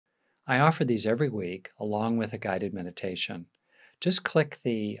I offer these every week along with a guided meditation. Just click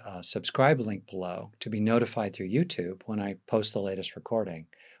the subscribe link below to be notified through YouTube when I post the latest recording.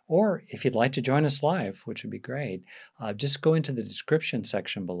 Or if you'd like to join us live, which would be great, just go into the description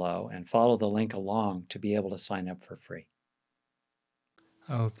section below and follow the link along to be able to sign up for free.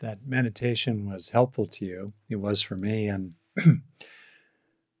 I hope that meditation was helpful to you. It was for me. And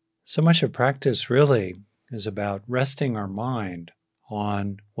so much of practice really is about resting our mind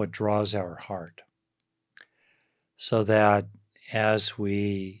on what draws our heart, so that as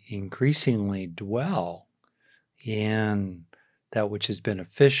we increasingly dwell in that which is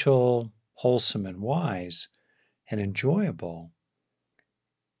beneficial, wholesome, and wise, and enjoyable,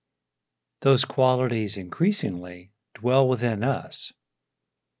 those qualities increasingly dwell within us,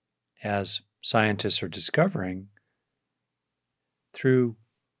 as scientists are discovering, through,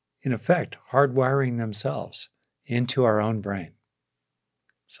 in effect, hardwiring themselves into our own brain,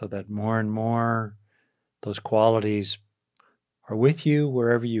 so that more and more those qualities are with you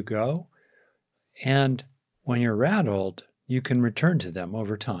wherever you go. And when you're rattled, you can return to them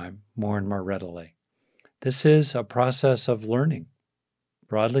over time more and more readily. This is a process of learning,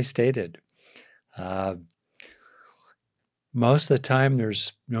 broadly stated. Most of the time,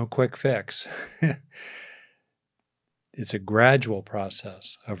 there's no quick fix. It's a gradual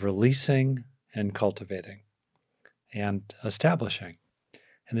process of releasing and cultivating and establishing.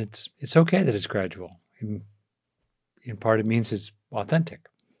 And it's okay that it's gradual. In part, it means it's authentic.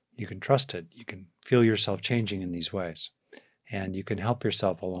 You can trust it. You can feel yourself changing in these ways. And you can help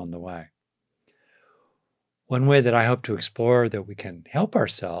yourself along the way. One way that I hope to explore that we can help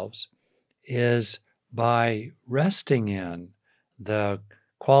ourselves is by resting in the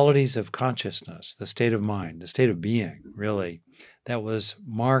qualities of consciousness, the state of mind, the state of being, really, that was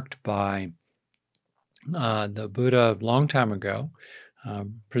marked by the Buddha a long time ago,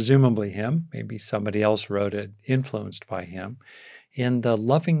 presumably him, maybe somebody else wrote it, influenced by him, in the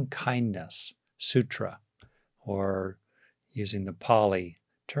Loving Kindness Sutra, or using the Pali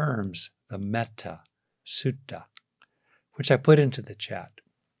terms, the Metta Sutta, which I put into the chat.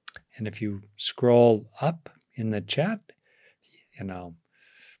 And if you scroll up in the chat, and I'll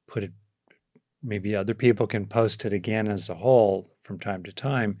put it, maybe other people can post it again as a whole from time to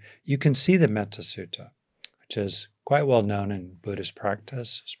time, you can see the Metta Sutta, which is quite well known in Buddhist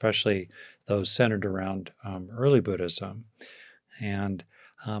practice, especially those centered around early Buddhism. And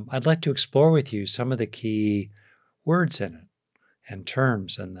I'd like to explore with you some of the key words in it and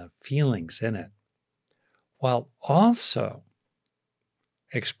terms and the feelings in it, while also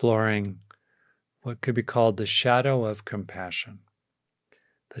exploring what could be called the shadow of compassion,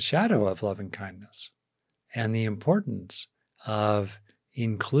 the shadow of loving kindness, and the importance of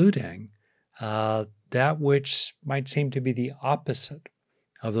including that which might seem to be the opposite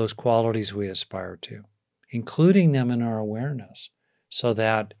of those qualities we aspire to, including them in our awareness so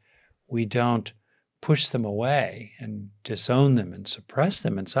that we don't push them away and disown them and suppress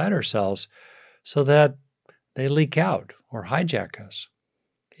them inside ourselves so that they leak out or hijack us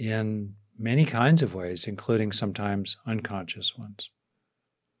in many kinds of ways, including sometimes unconscious ones.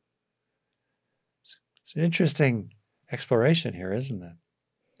 It's an interesting exploration here, isn't it?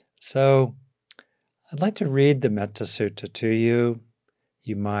 So I'd like to read the Metta Sutta to you.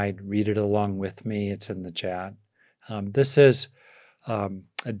 You might read it along with me. It's in the chat. This is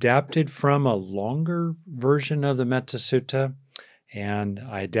adapted from a longer version of the Metta Sutta, and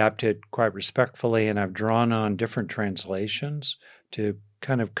I adapted quite respectfully, and I've drawn on different translations to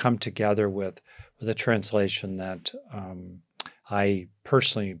kind of come together with a translation that I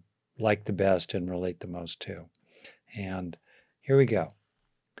personally like the best and relate the most to. And here we go.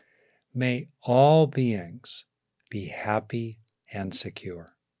 May all beings be happy and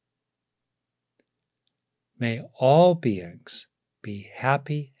secure. May all beings be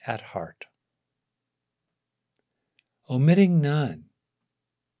happy at heart, omitting none,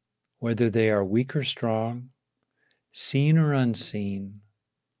 whether they are weak or strong, seen or unseen,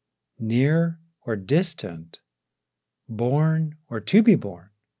 near or distant, born or to be born.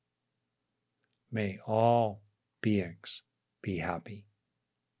 May all beings be happy.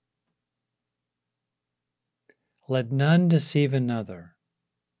 Let none deceive another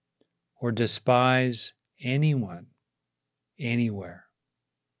or despise anyone, anywhere,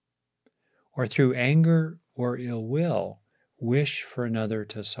 or through anger or ill will wish for another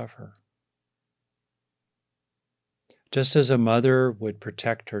to suffer. Just as a mother would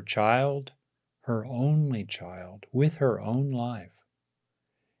protect her child, her only child, with her own life,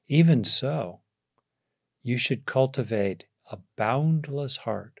 even so, you should cultivate a boundless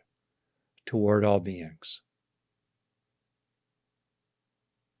heart toward all beings.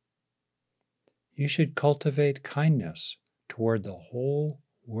 you should cultivate kindness toward the whole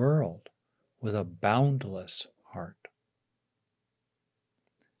world with a boundless heart.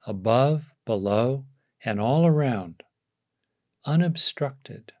 Above, below, and all around,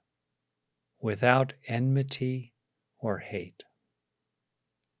 unobstructed, without enmity or hate.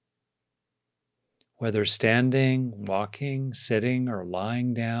 Whether standing, walking, sitting, or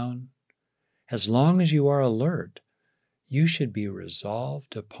lying down, as long as you are alert, you should be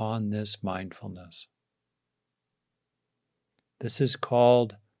resolved upon this mindfulness. This is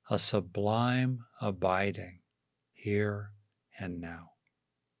called a sublime abiding here and now.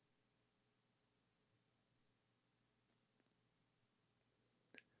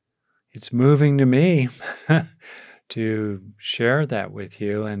 It's moving to me to share that with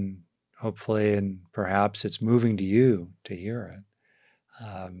you, and hopefully and perhaps it's moving to you to hear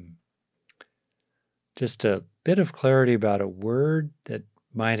it. Just a bit of clarity about a word that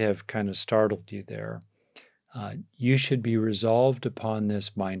might have kind of startled you there. You should be resolved upon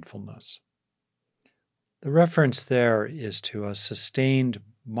this mindfulness. The reference there is to a sustained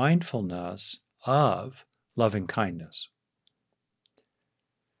mindfulness of loving kindness.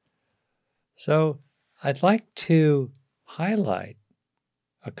 So I'd like to highlight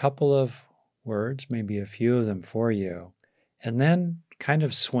a couple of words, maybe a few of them for you, and then kind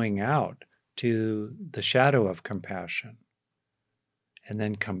of swing out to the shadow of compassion, and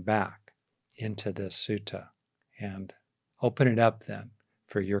then come back into this sutta and open it up then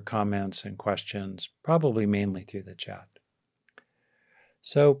for your comments and questions, probably mainly through the chat.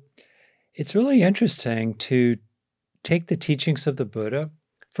 So it's really interesting to take the teachings of the Buddha.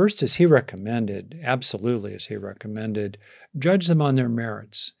 First, as he recommended, absolutely as he recommended, judge them on their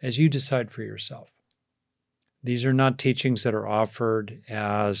merits as you decide for yourself. These are not teachings that are offered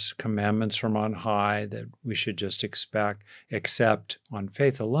as commandments from on high that we should just accept on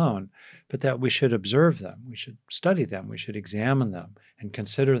faith alone, but that we should observe them, we should study them, we should examine them and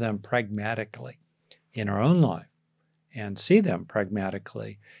consider them pragmatically in our own life and see them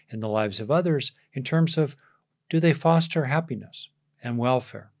pragmatically in the lives of others in terms of, do they foster happiness and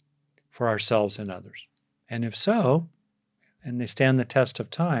welfare for ourselves and others? And if so, and they stand the test of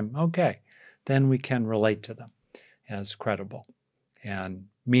time, okay, then we can relate to them as credible and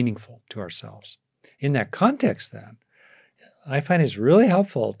meaningful to ourselves. In that context, then, I find it's really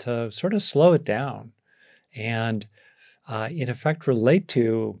helpful to sort of slow it down and, in effect, relate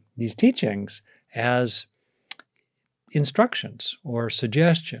to these teachings as instructions or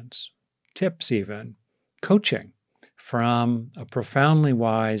suggestions, tips even, coaching from a profoundly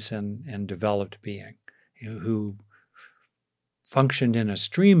wise and developed being who functioned in a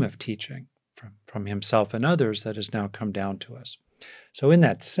stream of teaching from himself and others that has now come down to us. So in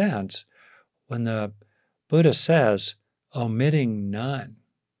that sense, when the Buddha says, omitting none,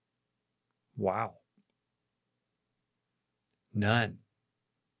 wow, none.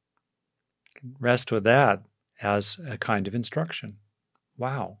 Rest with that as a kind of instruction.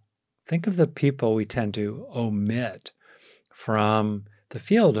 Wow. Think of the people we tend to omit from the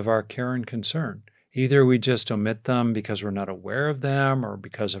field of our care and concern. Either we just omit them because we're not aware of them or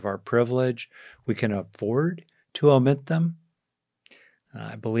because of our privilege. We can afford to omit them.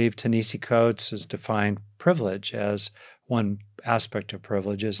 I believe Ta-Nehisi Coates has defined privilege as one aspect of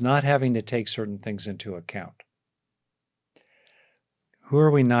privilege is not having to take certain things into account. Who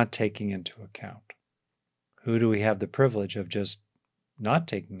are we not taking into account? Who do we have the privilege of just not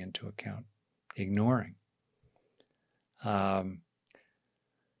taking into account, ignoring?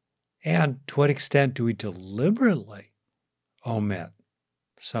 And to what extent do we deliberately omit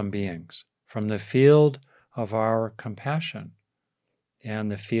some beings from the field of our compassion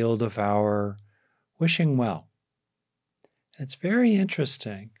and the field of our wishing well? It's very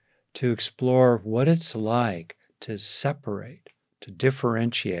interesting to explore what it's like to separate, to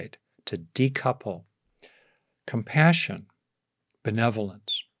differentiate, to decouple compassion,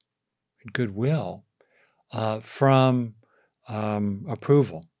 benevolence, goodwill from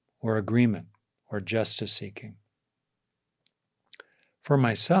approval or agreement or justice seeking. For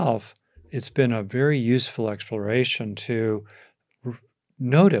myself, it's been a very useful exploration to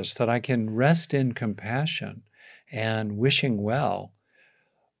notice that I can rest in compassion and wishing well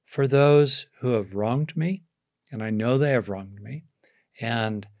for those who have wronged me, and I know they have wronged me,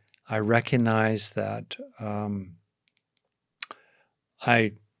 and I recognize that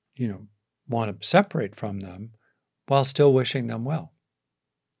I, want to separate from them while still wishing them well.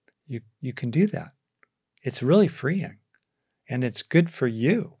 You can do that. It's really freeing, and it's good for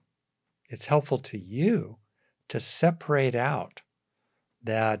you. It's helpful to you to separate out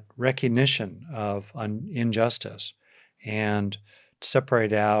that recognition of injustice and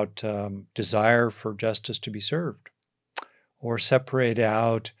separate out desire for justice to be served, or separate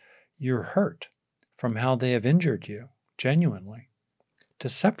out your hurt from how they have injured you genuinely. To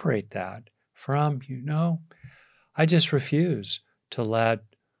separate that from, I just refuse to let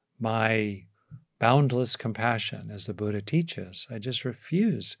my boundless compassion, as the Buddha teaches, I just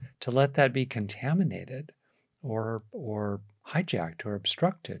refuse to let that be contaminated or hijacked or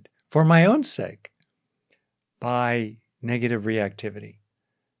obstructed for my own sake by negative reactivity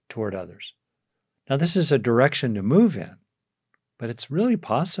toward others. Now, this is a direction to move in, but it's really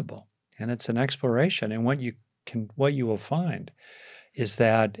possible, and it's an exploration. And what you will find is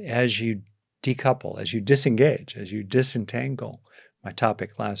that as you decouple, as you disengage, as you disentangle, my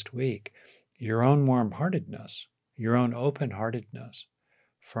topic last week, your own warm-heartedness, your own open-heartedness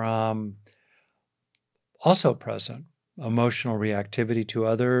from also present emotional reactivity to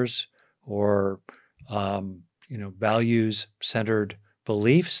others, or values-centered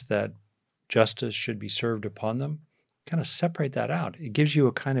beliefs that justice should be served upon them, kind of separate that out. It gives you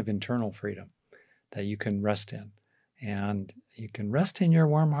a kind of internal freedom that you can rest in. And you can rest in your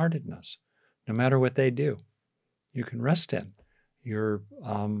warm-heartedness, no matter what they do. You can rest in your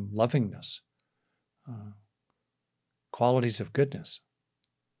lovingness, qualities of goodness,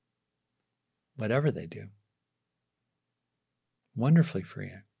 whatever they do. Wonderfully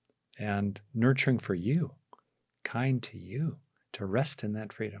freeing and nurturing for you, kind to you, to rest in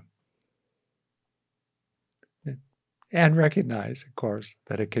that freedom. And recognize, of course,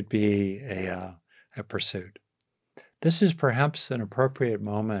 that it could be a pursuit. This is perhaps an appropriate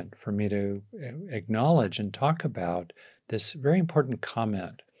moment for me to acknowledge and talk about this very important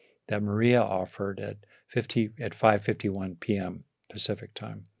comment that Maria offered at 5:51 p.m. Pacific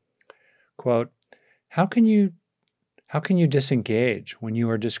time. Quote, how can you disengage when you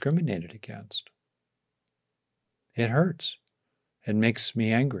are discriminated against? It hurts. It makes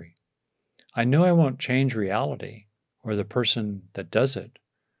me angry. I know I won't change reality or the person that does it,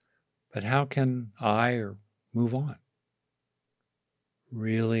 but how can I move on?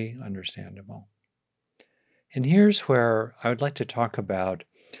 Really understandable. And here's where I would like to talk about,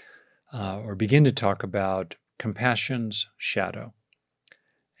 or begin to talk about, compassion's shadow.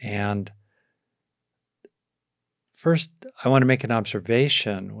 And first, I want to make an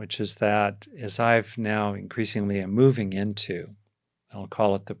observation, which is that as I've now increasingly am moving into, I'll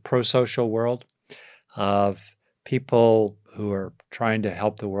call it the pro-social world of people who are trying to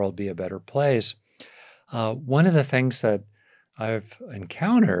help the world be a better place, one of the things that I've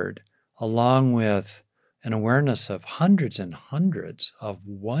encountered, along with an awareness of hundreds and hundreds of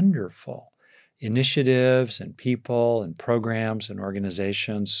wonderful initiatives and people and programs and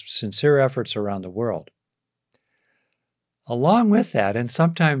organizations, sincere efforts around the world. Along with that, and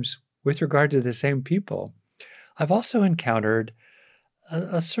sometimes with regard to the same people, I've also encountered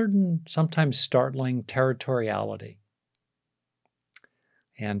a certain, sometimes startling territoriality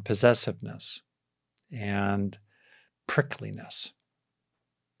and possessiveness and prickliness.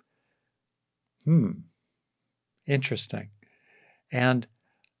 Interesting. And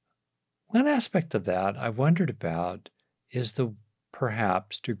one aspect of that I've wondered about is the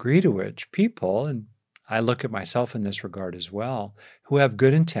perhaps degree to which people, and I look at myself in this regard as well, who have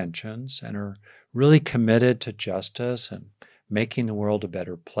good intentions and are really committed to justice and making the world a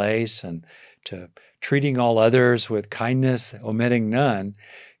better place and to treating all others with kindness, omitting none,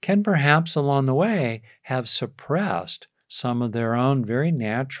 can perhaps along the way have suppressed some of their own very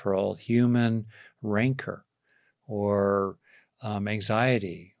natural human rancor or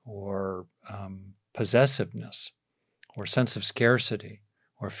anxiety or possessiveness or sense of scarcity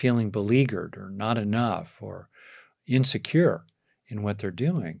or feeling beleaguered or not enough or insecure in what they're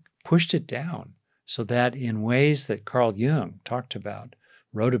doing, pushed it down so that in ways that Carl Jung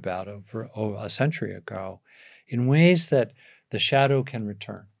wrote about over a century ago, in ways that the shadow can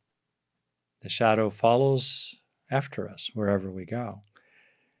return. The shadow follows after us wherever we go.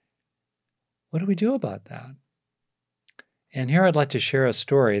 What do we do about that? And here I'd like to share a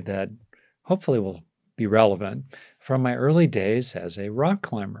story that hopefully will be relevant from my early days as a rock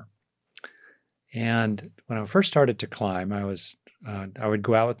climber. And when I first started to climb, I would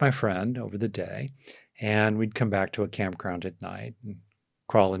go out with my friend over the day, and we'd come back to a campground at night and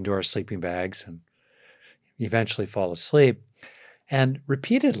crawl into our sleeping bags and eventually fall asleep. And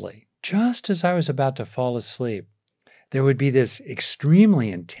repeatedly, just as I was about to fall asleep, there would be this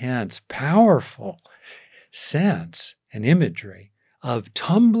extremely intense, powerful sense and imagery of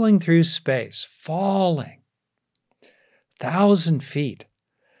tumbling through space, falling 1,000 feet,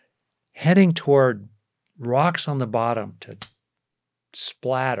 heading toward rocks on the bottom to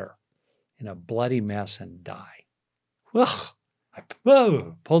splatter in a bloody mess and die. Ugh, I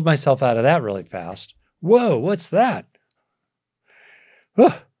pulled myself out of that really fast. Whoa, what's that?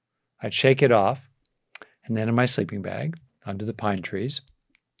 I'd shake it off, and then in my sleeping bag, under the pine trees,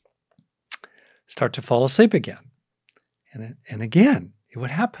 start to fall asleep again. And again, it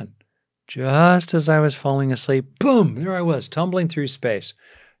would happen. Just as I was falling asleep, boom, there I was, tumbling through space,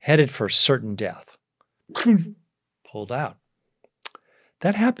 headed for certain death. Pulled out.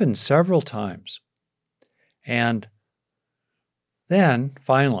 That happened several times. And then,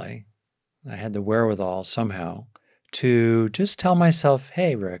 finally, I had the wherewithal somehow to just tell myself,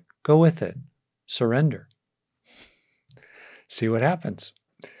 hey, Rick, go with it. Surrender. See what happens.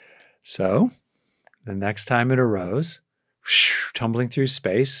 So, the next time it arose, tumbling through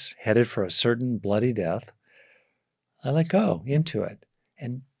space, headed for a certain bloody death, I let go into it.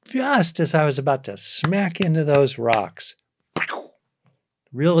 And just as I was about to smack into those rocks,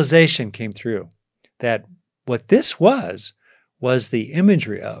 realization came through that what this was the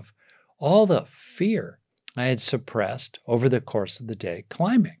imagery of all the fear I had suppressed over the course of the day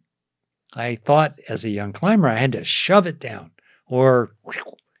climbing. I thought as a young climber, I had to shove it down or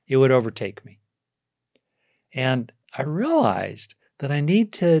it would overtake me. And I realized that I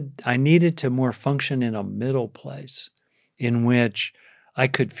needed to more function in a middle place in which I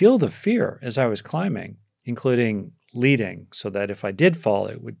could feel the fear as I was climbing, including leading, so that if I did fall,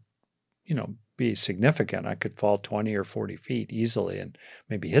 it would, be significant. I could fall 20 or 40 feet easily and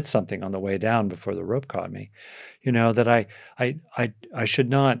maybe hit something on the way down before the rope caught me. That I should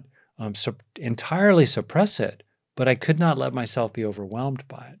not entirely suppress it, but I could not let myself be overwhelmed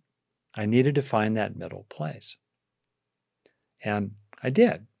by it. I needed to find that middle place. And I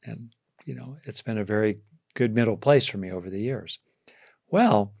did. And, it's been a very good middle place for me over the years.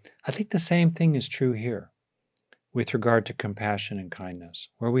 Well, I think the same thing is true here with regard to compassion and kindness,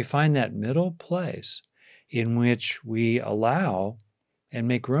 where we find that middle place in which we allow and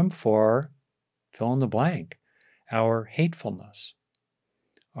make room for, fill in the blank, our hatefulness,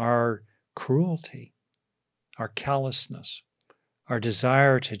 our cruelty, our callousness, our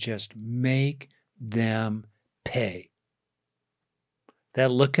desire to just make them pay.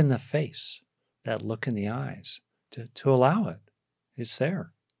 That look in the face, that look in the eyes, to allow it. It's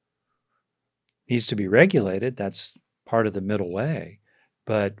there. Needs to be regulated. That's part of the middle way.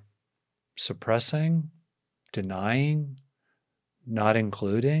 But suppressing, denying, not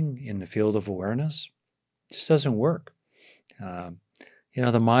including in the field of awareness just doesn't work.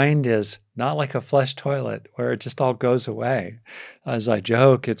 The mind is not like a flush toilet where it just all goes away. As I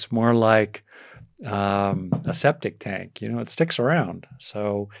joke, it's more like a septic tank. It sticks around.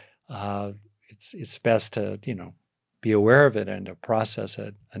 So it's best to be aware of it and to process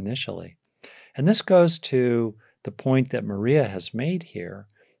it initially. And this goes to the point that Maria has made here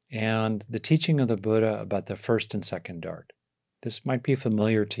and the teaching of the Buddha about the first and second dart. This might be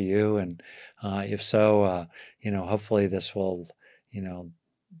familiar to you, and if so, hopefully this will,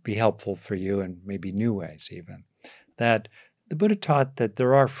 be helpful for you in maybe new ways even. That the Buddha taught that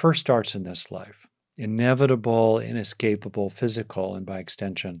there are first darts in this life, inevitable, inescapable physical and by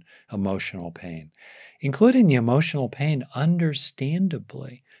extension emotional pain, including the emotional pain,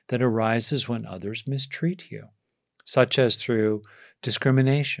 understandably, that arises when others mistreat you, such as through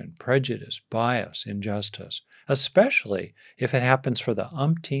discrimination, prejudice, bias, injustice, especially if it happens for the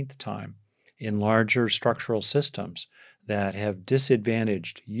umpteenth time in larger structural systems that have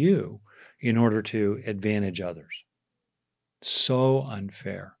disadvantaged you in order to advantage others. So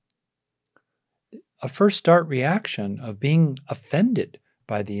unfair. A first dart reaction of being offended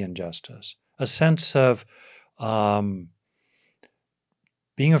by the injustice, a sense of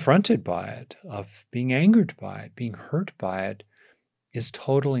being affronted by it, of being angered by it, being hurt by it, is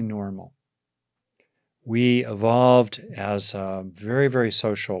totally normal. We evolved as very, very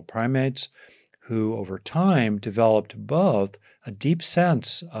social primates who over time developed both a deep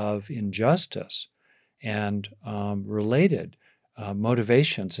sense of injustice and related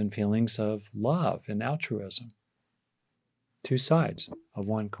motivations and feelings of love and altruism. Two sides of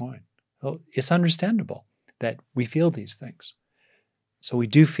one coin. So it's understandable that we feel these things. So we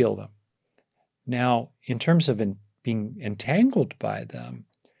do feel them. Now, in terms of being entangled by them,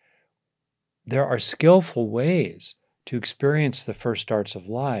 there are skillful ways to experience the first darts of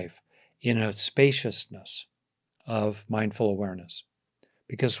life in a spaciousness of mindful awareness.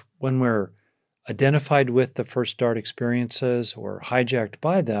 Because when we're identified with the first dart experiences or hijacked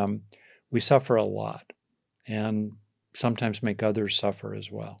by them, we suffer a lot and sometimes make others suffer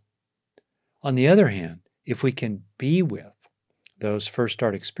as well. On the other hand, if we can be with those first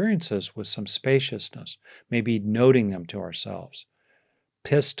dart experiences with some spaciousness, maybe noting them to ourselves,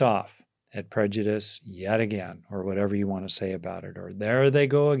 pissed off at prejudice yet again, or whatever you want to say about it, or there they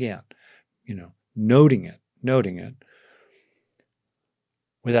go again, noting it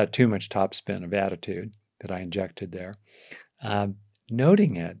without too much topspin of attitude that I injected there,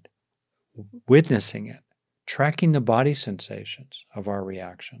 noting it, witnessing it, tracking the body sensations of our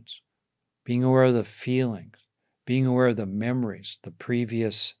reactions, being aware of the feelings, being aware of the memories, the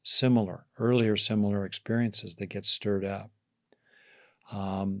previous earlier similar experiences that get stirred up,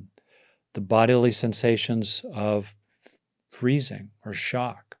 the bodily sensations of freezing or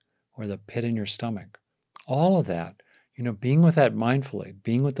shock or the pit in your stomach, all of that, being with that mindfully,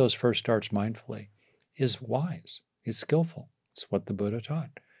 being with those first starts mindfully is wise, it's skillful. It's what the Buddha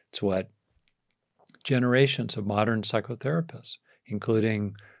taught. It's what generations of modern psychotherapists,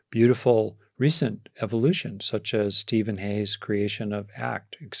 including beautiful recent evolutions such as Stephen Hayes' creation of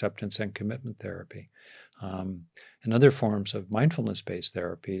ACT, acceptance and commitment therapy, and other forms of mindfulness-based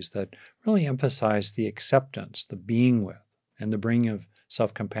therapies that really emphasize the acceptance, the being with, and the bringing of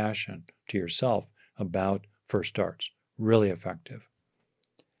self-compassion to yourself about first starts. Really effective.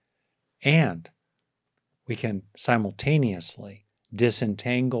 And we can simultaneously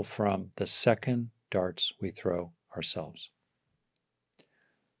disentangle from the second darts we throw ourselves.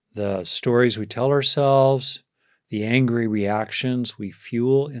 The stories we tell ourselves, the angry reactions we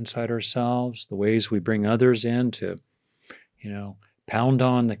fuel inside ourselves, the ways we bring others in to, pound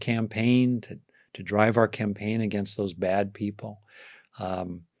on the campaign, to drive our campaign against those bad people,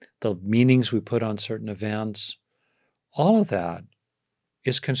 the meanings we put on certain events, all of that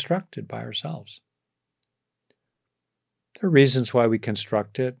is constructed by ourselves. There are reasons why we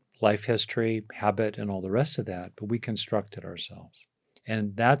construct it, life history, habit, and all the rest of that, but we construct it ourselves.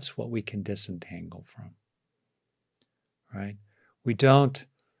 And that's what we can disentangle from, right? We don't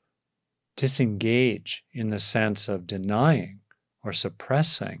disengage in the sense of denying or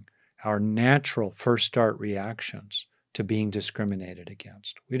suppressing our natural first start reactions to being discriminated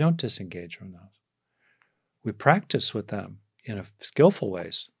against. We don't disengage from those. We practice with them in a skillful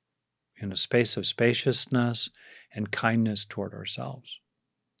ways, in a space of spaciousness and kindness toward ourselves.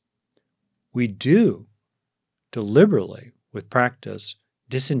 We do deliberately, with practice,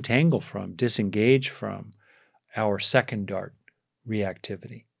 disengage from our second dart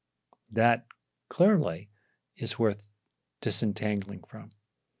reactivity. That clearly is worth disentangling from.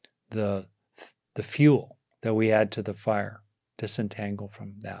 The fuel that we add to the fire, disentangle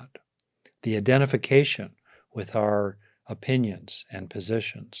from that. The identification with our opinions and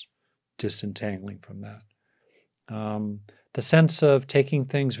positions, disentangling from that. The sense of taking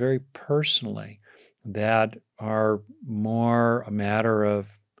things very personally that are more a matter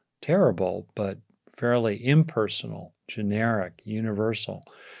of terrible but fairly impersonal, generic, universal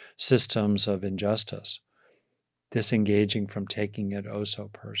systems of injustice, disengaging from taking it oh so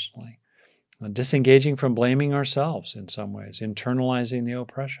personally, disengaging from blaming ourselves in some ways, internalizing the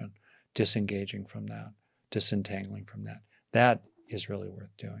oppression, disengaging from that, disentangling from that. That is really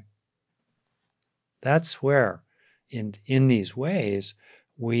worth doing. That's where, in these ways,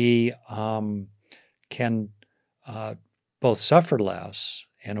 we can both suffer less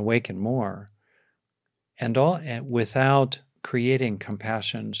and awaken more, and without creating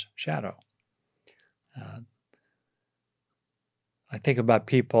compassion's shadow. I think about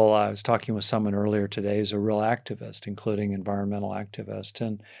people. I was talking with someone earlier today who's a real activist, including environmental activist,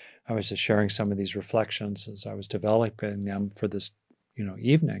 and I was just sharing some of these reflections as I was developing them for this,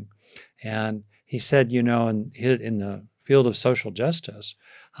 evening. And he said, in the field of social justice,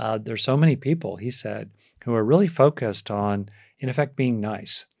 there's so many people, he said, who are really focused on, in effect, being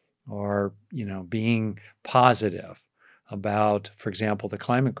nice or, being positive about, for example, the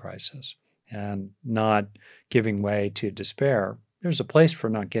climate crisis and not giving way to despair. There's a place for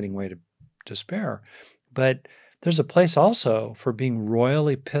not getting way to despair, but there's a place also for being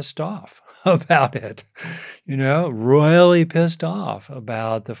royally pissed off about it, royally pissed off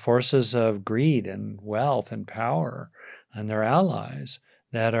about the forces of greed and wealth and power and their allies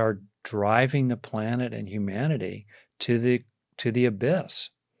that are driving the planet and humanity to the abyss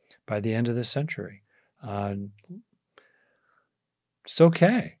by the end of the century. It's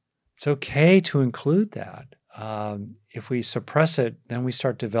okay. It's okay to include that. If we suppress it, then we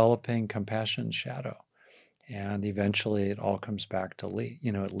start developing compassion's shadow. And eventually it all comes back to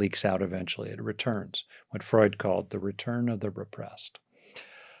it leaks out eventually. It returns, what Freud called the return of the repressed.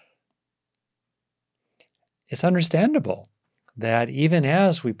 It's understandable that even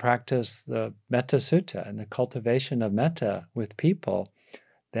as we practice the Metta Sutta and the cultivation of metta with people,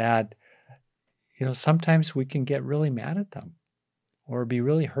 that, sometimes we can get really mad at them or be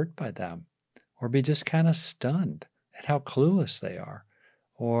really hurt by them or be just kind of stunned at how clueless they are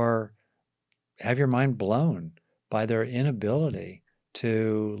or have your mind blown by their inability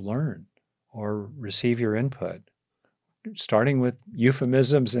to learn or receive your input, starting with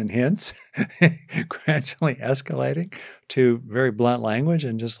euphemisms and hints, gradually escalating to very blunt language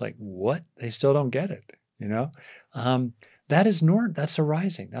and just like, what? They still don't get it, you know? That's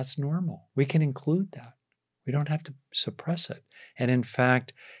arising. That's normal. We can include that. We don't have to suppress it. And in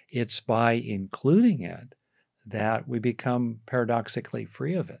fact, it's by including it that we become paradoxically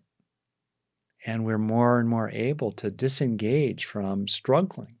free of it. And we're more and more able to disengage from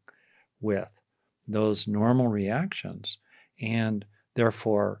struggling with those normal reactions. And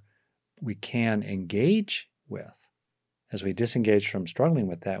therefore, we can engage with, as we disengage from struggling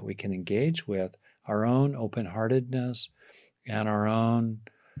with that, we can engage with our own open-heartedness and our own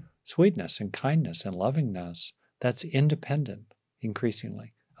sweetness and kindness and lovingness that's independent,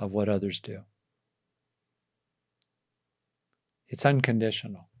 increasingly, of what others do. It's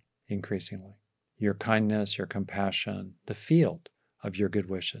unconditional, increasingly. Your kindness, your compassion, the field of your good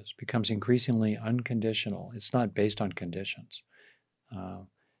wishes becomes increasingly unconditional. It's not based on conditions,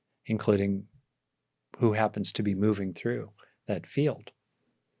 including who happens to be moving through that field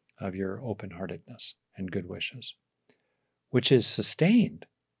of your open-heartedness and good wishes, which is sustained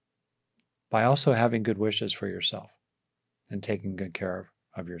by also having good wishes for yourself and taking good care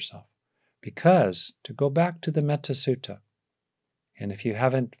of yourself. Because, to go back to the Metta Sutta, and if you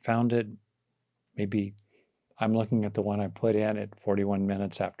haven't found it, maybe I'm looking at the one I put in at 41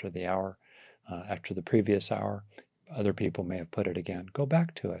 minutes after the hour, after the previous hour. Other people may have put it again. Go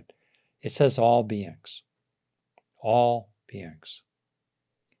back to it. It says all beings. All beings.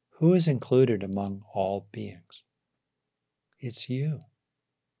 Who is included among all beings? It's you.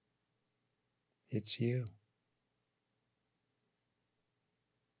 It's you.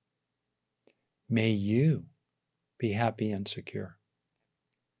 May you be happy and secure.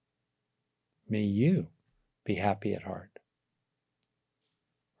 May you be happy at heart.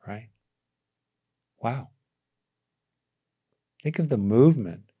 Right? Wow. Think of the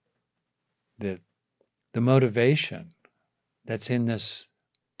movement, the motivation that's in this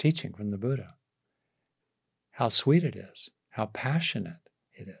teaching from the Buddha. How sweet it is, how passionate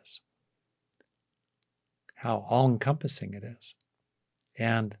it is, how all-encompassing it is.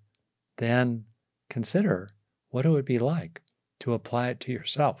 And then consider what it would be like to apply it to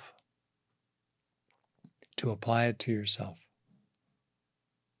yourself. To apply it to yourself.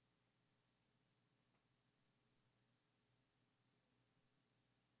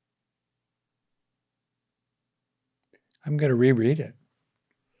 I'm going to reread it,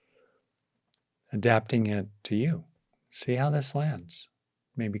 adapting it to you. See how this lands.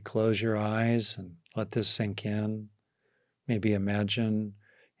 Maybe close your eyes and let this sink in. Maybe imagine,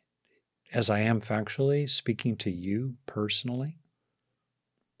 as I am factually, speaking to you personally.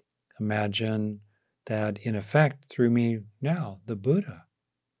 Imagine that, in effect, through me now, the Buddha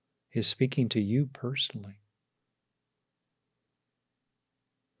is speaking to you personally.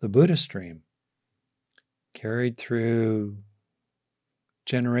 The Buddha stream, carried through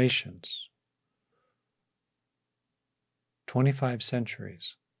generations, 25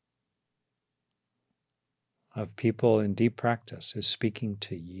 centuries of people in deep practice, is speaking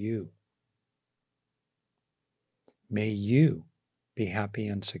to you. May you be happy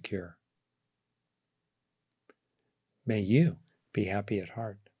and secure. May you be happy at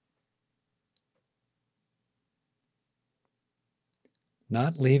heart.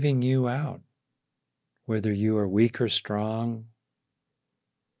 Not leaving you out, whether you are weak or strong,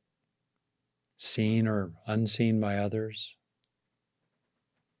 seen or unseen by others.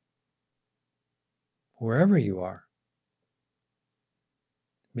 Wherever you are,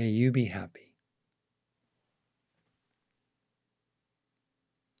 may you be happy.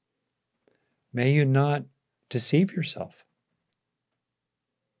 May you not deceive yourself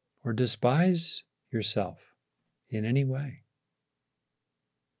or despise yourself in any way.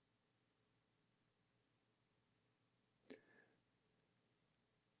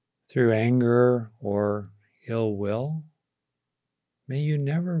 Through anger or ill will, may you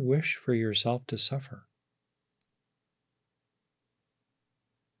never wish for yourself to suffer.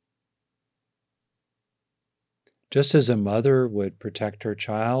 Just as a mother would protect her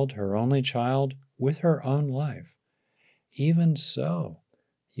child, her only child, with her own life, even so,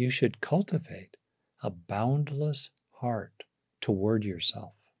 you should cultivate a boundless heart toward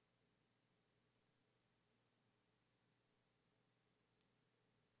yourself.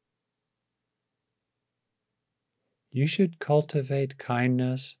 You should cultivate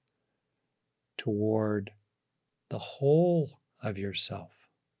kindness toward the whole of yourself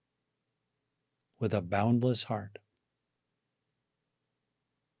with a boundless heart.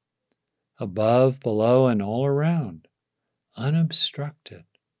 above, below, and all around, unobstructed,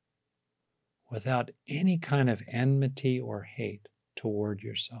 without any kind of enmity or hate toward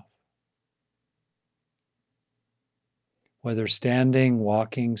yourself. Whether standing,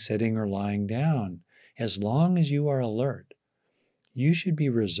 walking, sitting, or lying down, as long as you are alert, you should be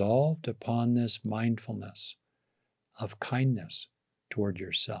resolved upon this mindfulness of kindness toward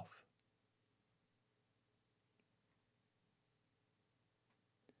yourself.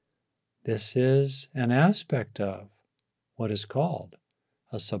 This is an aspect of what is called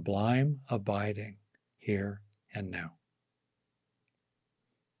a sublime abiding here and now.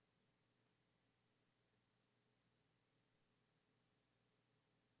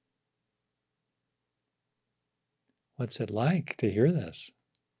 What's it like to hear this?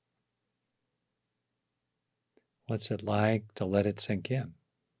 What's it like to let it sink in?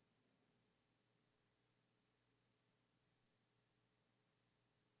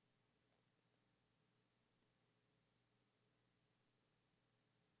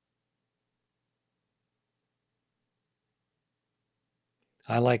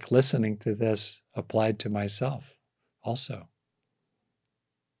 I like listening to this applied to myself also.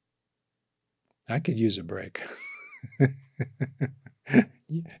 I could use a break.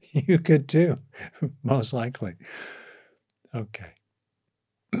 You could too, most likely. Okay.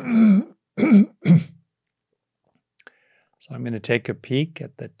 So I'm going to take a peek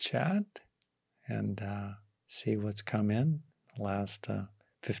at the chat and see what's come in the last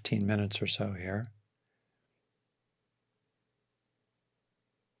 15 minutes or so here.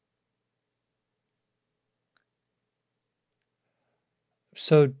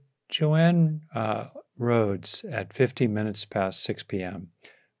 So Joanne Rhodes at 50 minutes past 6 p.m.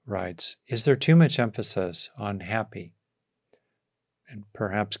 writes, is there too much emphasis on happy and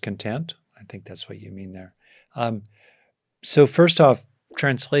perhaps content? I think that's what you mean there. So first off,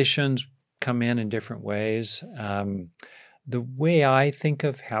 translations come in different ways. The way I think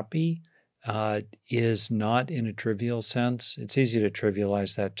of happy is not in a trivial sense. It's easy to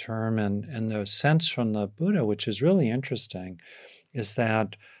trivialize that term. And the sense from the Buddha, which is really interesting, is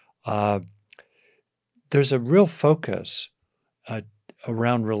that there's a real focus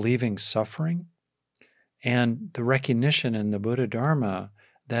around relieving suffering and the recognition in the Buddha Dharma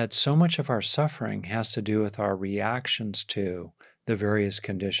that so much of our suffering has to do with our reactions to the various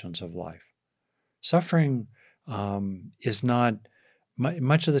conditions of life. Suffering is not,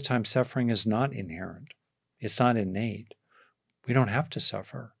 much of the time, suffering is not inherent. It's not innate. We don't have to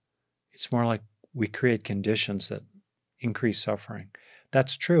suffer. It's more like we create conditions that increase suffering.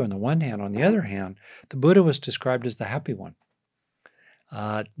 That's true on the one hand. On the other hand, the Buddha was described as the happy one,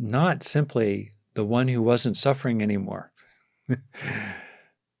 not simply the one who wasn't suffering anymore.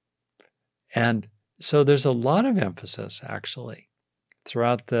 And so there's a lot of emphasis, actually,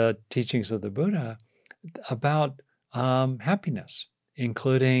 throughout the teachings of the Buddha about happiness,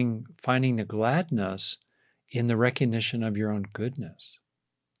 including finding the gladness in the recognition of your own goodness.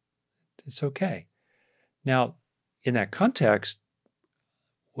 It's okay. Now, in that context,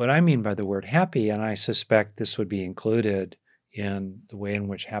 what I mean by the word happy, and I suspect this would be included in the way in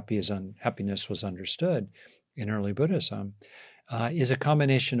which happiness was understood in early Buddhism, is a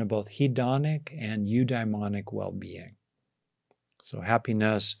combination of both hedonic and eudaimonic well-being. So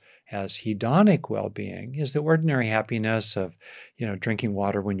happiness as hedonic well-being is the ordinary happiness of, drinking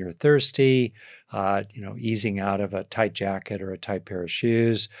water when you're thirsty, easing out of a tight jacket or a tight pair of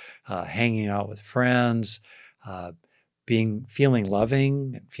shoes, hanging out with friends, feeling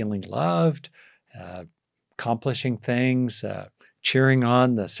loving and feeling loved, accomplishing things, cheering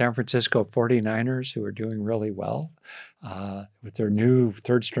on the San Francisco 49ers who are doing really well with their new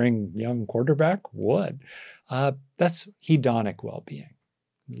third-string young quarterback, Wood. That's hedonic well-being.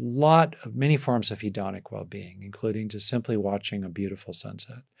 Many forms of hedonic well-being, including just simply watching a beautiful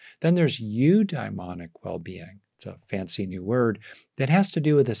sunset. Then there's eudaimonic well-being. It's a fancy new word that has to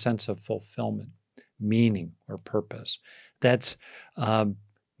do with a sense of fulfillment, meaning, or purpose. That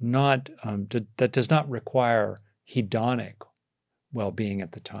does not require hedonic well-being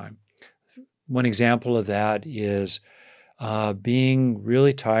at the time. One example of that is being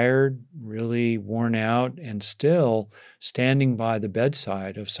really tired, really worn out, and still standing by the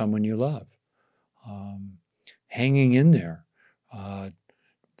bedside of someone you love, hanging in there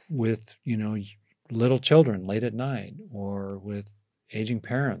with little children late at night, or with aging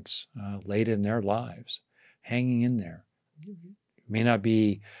parents late in their lives, hanging in there. It may not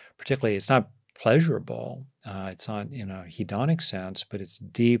be particularly, it's not pleasurable, it's not in a hedonic sense, but it's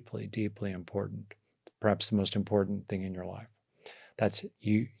deeply, deeply important, perhaps the most important thing in your life. That's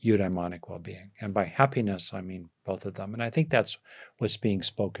eudaimonic well-being. And by happiness, I mean both of them. And I think that's what's being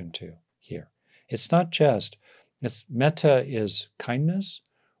spoken to here. It's not just, metta is kindness,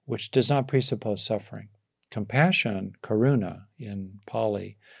 which does not presuppose suffering. Compassion, karuna in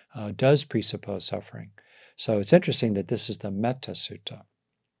Pali, does presuppose suffering. So it's interesting that this is the Metta Sutta,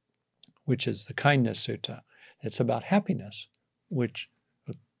 which is the kindness sutta. It's about happiness, which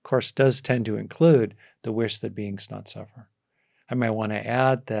of course does tend to include the wish that beings not suffer. I might want to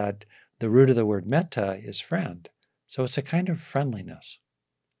add that the root of the word metta is friend. So it's a kind of friendliness.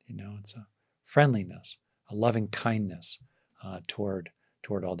 It's a friendliness, a loving kindness toward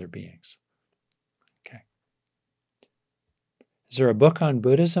other beings. Okay. Is there a book on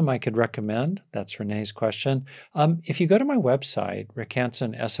Buddhism I could recommend? That's Renee's question. If you go to my website,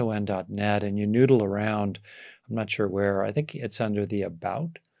 rickhansonson.net, and you noodle around, I'm not sure where, I think it's under the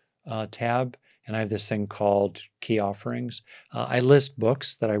About tab, and I have this thing called Key Offerings. I list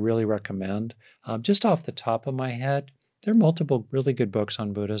books that I really recommend. Just off the top of my head, there are multiple really good books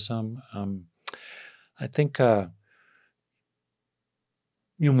on Buddhism. I think one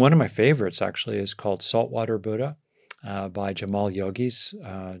of my favorites actually is called Saltwater Buddha by Jamal Yogis,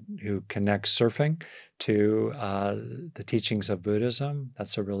 who connects surfing to the teachings of Buddhism.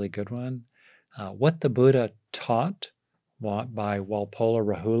 That's a really good one. What the Buddha Taught by Walpola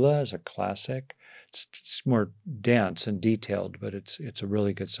Rahula is a classic. It's more dense and detailed, but it's a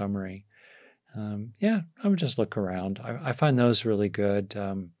really good summary. I would just look around. I find those really good.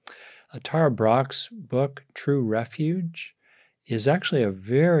 Tara Brach's book, True Refuge, is actually a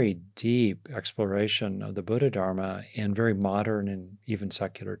very deep exploration of the Buddha Dharma in very modern and even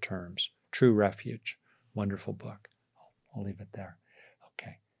secular terms. True Refuge, wonderful book. I'll leave it there.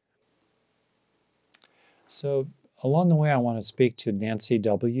 Okay. So along the way, I want to speak to Nancy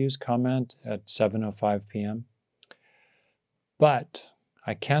W.'s comment at 7:05 p.m. But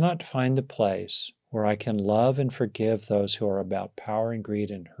I cannot find a place where I can love and forgive those who are about power and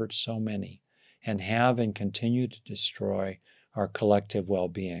greed and hurt so many, and have and continue to destroy our collective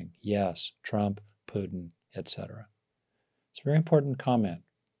well-being. Yes, Trump, Putin, etc. It's a very important comment.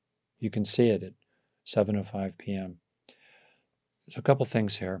 You can see it at 7:05 p.m. There's a couple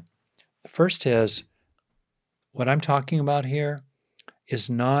things here. The first is, what I'm talking about here is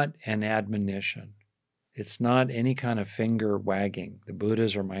not an admonition. It's not any kind of finger wagging, the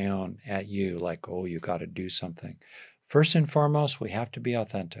Buddha's or my own, at you, like, oh, you got to do something. First and foremost, we have to be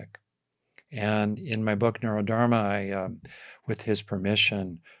authentic. And in my book, Neurodharma, I, with his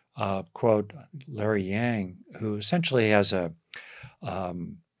permission, quote Larry Yang, who essentially has a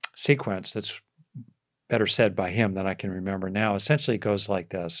sequence that's better said by him than I can remember now. Essentially, it goes like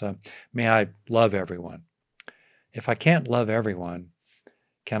this. May I love everyone. If I can't love everyone,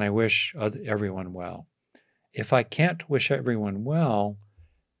 can I wish everyone well? If I can't wish everyone well,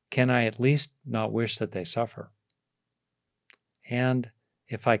 can I at least not wish that they suffer? And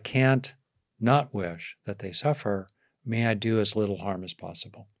if I can't not wish that they suffer, may I do as little harm as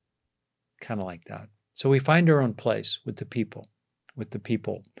possible. Kind of like that. So we find our own place with the people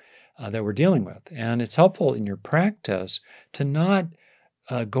that we're dealing with. And it's helpful in your practice to not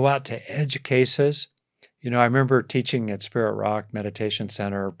go out to edge cases. I remember teaching at Spirit Rock Meditation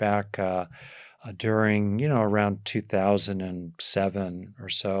Center back during, around 2007 or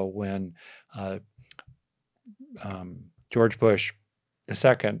so, when George Bush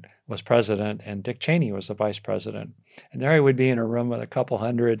II was president and Dick Cheney was the vice president. And there I would be in a room with a couple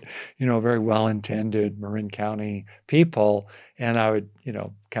hundred, very well-intended Marin County people. And I would,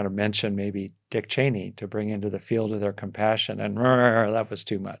 kind of mention maybe Dick Cheney to bring into the field of their compassion. And that was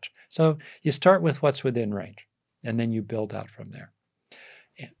too much. So you start with what's within range, and then you build out from there.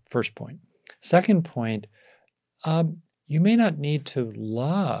 First point. Second point, you may not need to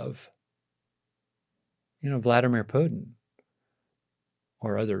love, Vladimir Putin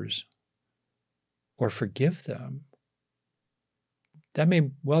or others, or forgive them. That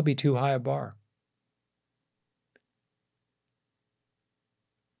may well be too high a bar.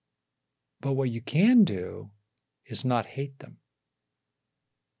 But what you can do is not hate them.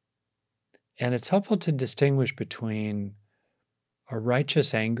 And it's helpful to distinguish between a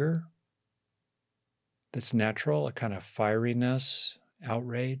righteous anger that's natural, a kind of fieriness,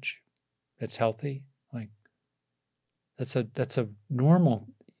 outrage that's healthy, like that's a normal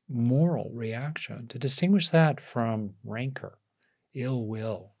moral reaction. To distinguish that from rancor, ill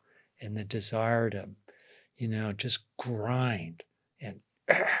will, and the desire to, just grind and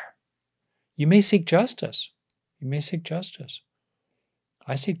you may seek justice. I seek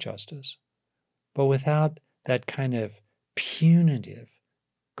justice, but without that kind of punitive,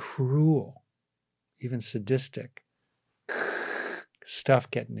 cruel, even sadistic stuff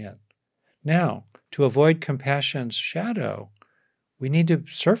getting in. Now, to avoid compassion's shadow, we need to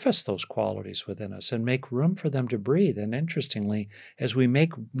surface those qualities within us and make room for them to breathe. And interestingly, as we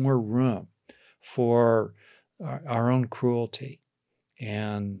make more room for our own cruelty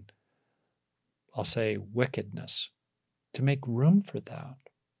and, I'll say, wickedness, to make room for that,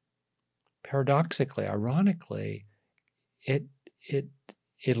 paradoxically, ironically, it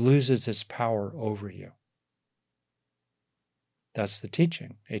loses its power over you. That's the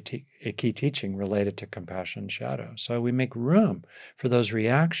teaching, a key teaching related to compassion shadow. So we make room for those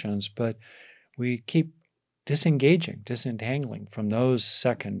reactions, but we keep disentangling from those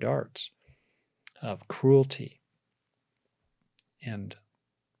second darts of cruelty and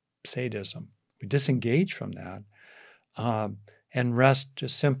sadism. We disengage from that and rest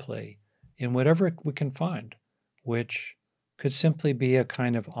just simply in whatever we can find, which could simply be a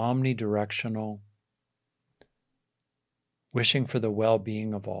kind of omnidirectional wishing for the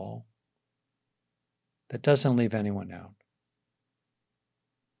well-being of all that doesn't leave anyone out.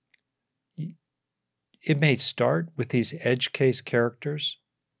 It may start with these edge case characters,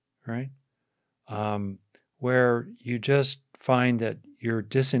 right? Where you just find that you're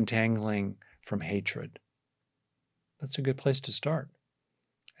disentangling from hatred. That's a good place to start.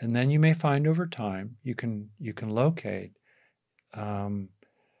 And then you may find over time you can locate an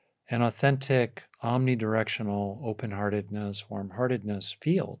authentic, omnidirectional, open-heartedness, warm-heartedness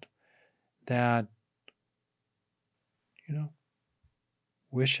field that,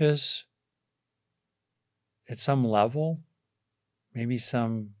 wishes at some level, maybe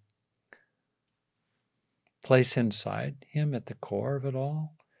some place inside him at the core of it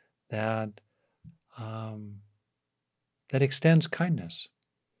all that extends kindness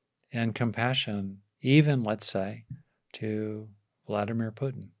and compassion, even, let's say, to Vladimir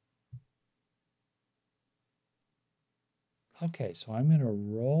Putin. Okay, so I'm going to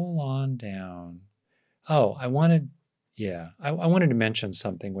roll on down. Oh, I wanted to mention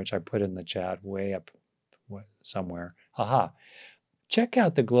something which I put in the chat way up somewhere. Check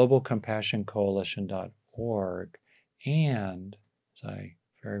out the globalcompassioncoalition.org, and as I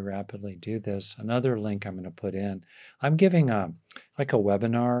very rapidly do this, another link I'm going to put in. I'm giving a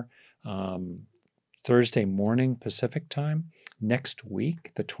webinar Thursday morning Pacific time next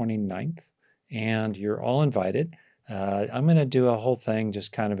week, the 29th, and you're all invited. I'm going to do a whole thing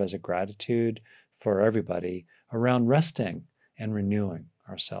just kind of as a gratitude for everybody around resting and renewing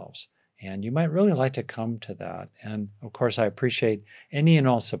ourselves. And you might really like to come to that. And of course, I appreciate any and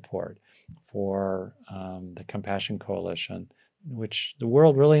all support for the Compassion Coalition, which the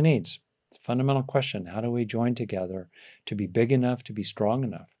world really needs. It's a fundamental question. How do we join together to be big enough, to be strong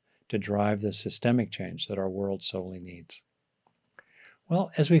enough, to drive the systemic change that our world sorely needs?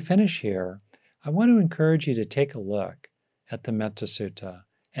 Well, as we finish here, I want to encourage you to take a look at the Metta Sutta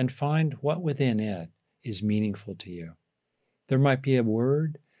and find what within it is meaningful to you. There might be a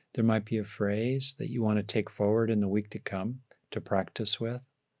word, there might be a phrase that you want to take forward in the week to come to practice with.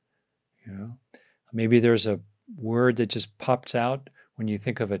 Maybe there's a word that just pops out when you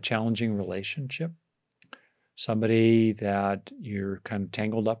think of a challenging relationship, somebody that you're kind of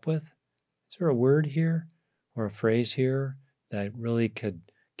tangled up with. Is there a word here or a phrase here that really could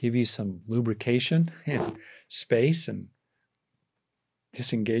give you some lubrication and space and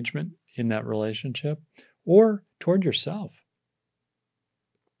disengagement in that relationship, or toward yourself?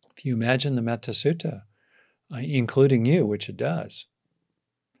 If you imagine the Metta Sutta, including you, which it does,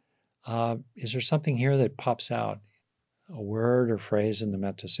 is there something here that pops out, a word or phrase in the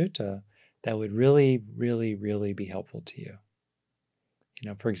Metta Sutta that would really, really, really be helpful to you?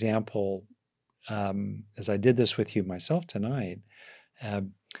 For example, as I did this with you myself tonight,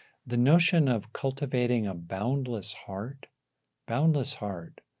 the notion of cultivating a boundless heart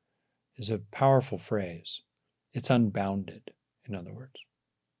is a powerful phrase. It's unbounded, in other words.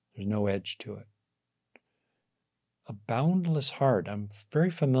 There's no edge to it. A boundless heart, I'm very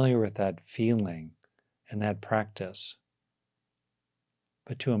familiar with that feeling and that practice.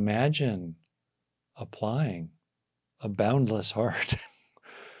 But to imagine applying a boundless heart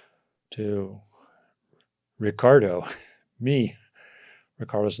to Ricardo, me.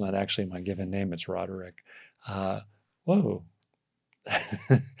 Ricardo's not actually my given name, it's Roderick. Whoa.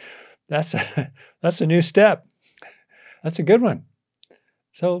 That's a new step. That's a good one.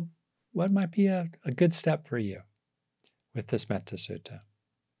 So what might be a good step for you with this Metta Sutta?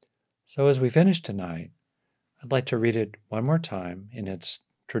 So as we finish tonight, I'd like to read it one more time in its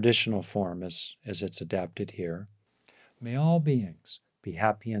traditional form as it's adapted here. May all beings be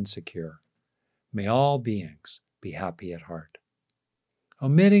happy and secure. May all beings be happy at heart.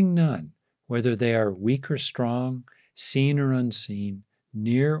 Omitting none, whether they are weak or strong, seen or unseen,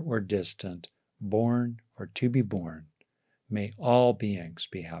 near or distant, born or to be born, may all beings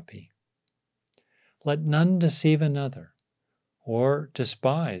be happy. Let none deceive another, or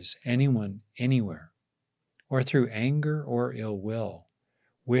despise anyone anywhere, or through anger or ill will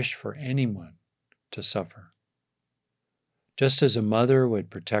wish for anyone to suffer. Just as a mother would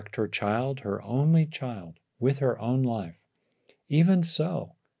protect her child, her only child, with her own life, even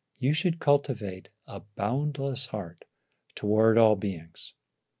so, you should cultivate a boundless heart toward all beings.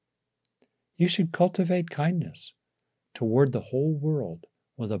 You should cultivate kindness toward the whole world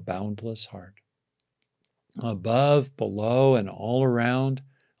with a boundless heart. Above, below, and all around,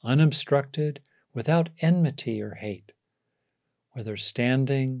 unobstructed, without enmity or hate. Whether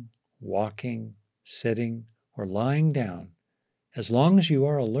standing, walking, sitting, or lying down, as long as you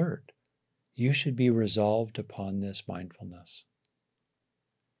are alert, you should be resolved upon this mindfulness.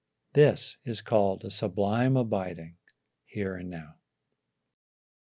 This is called a sublime abiding here and now.